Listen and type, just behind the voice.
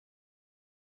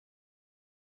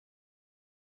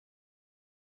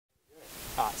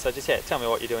So just tell me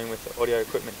what you're doing with the audio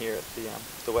equipment here at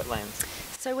the wetlands.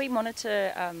 So we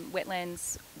monitor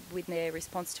wetlands with their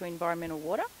response to environmental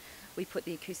water. We put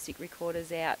the acoustic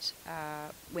recorders out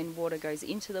when water goes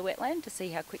into the wetland to see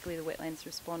how quickly the wetlands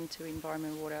respond to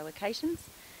environmental water allocations.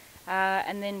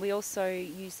 And then we also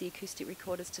use the acoustic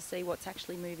recorders to see what's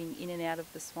actually moving in and out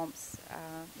of the swamps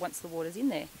once the water's in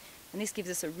there. And this gives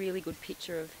us a really good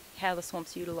picture of how the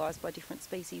swamp's utilised by different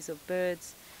species of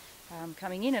birds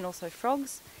coming in, and also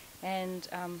frogs, and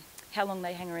how long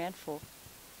they hang around for.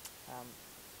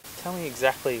 Tell me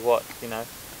exactly what,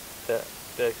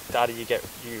 the data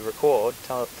you record,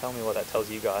 tell me what that tells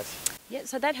you guys. Yeah,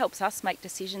 so that helps us make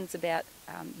decisions about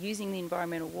using the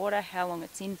environmental water, how long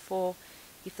it's in for,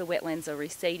 if the wetlands are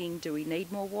receding, do we need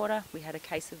more water? We had a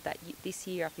case of that this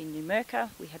year up in Numurkah.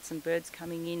 We had some birds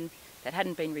coming in that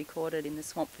hadn't been recorded in the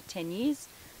swamp for 10 years.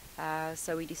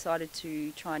 So we decided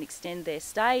to try and extend their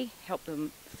stay, help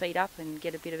them feed up and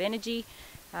get a bit of energy.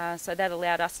 So that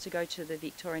allowed us to go to the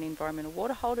Victorian Environmental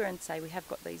Water Holder and say, we have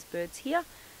got these birds here,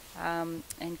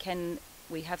 and can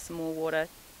we have some more water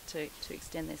to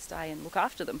extend their stay and look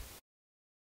after them.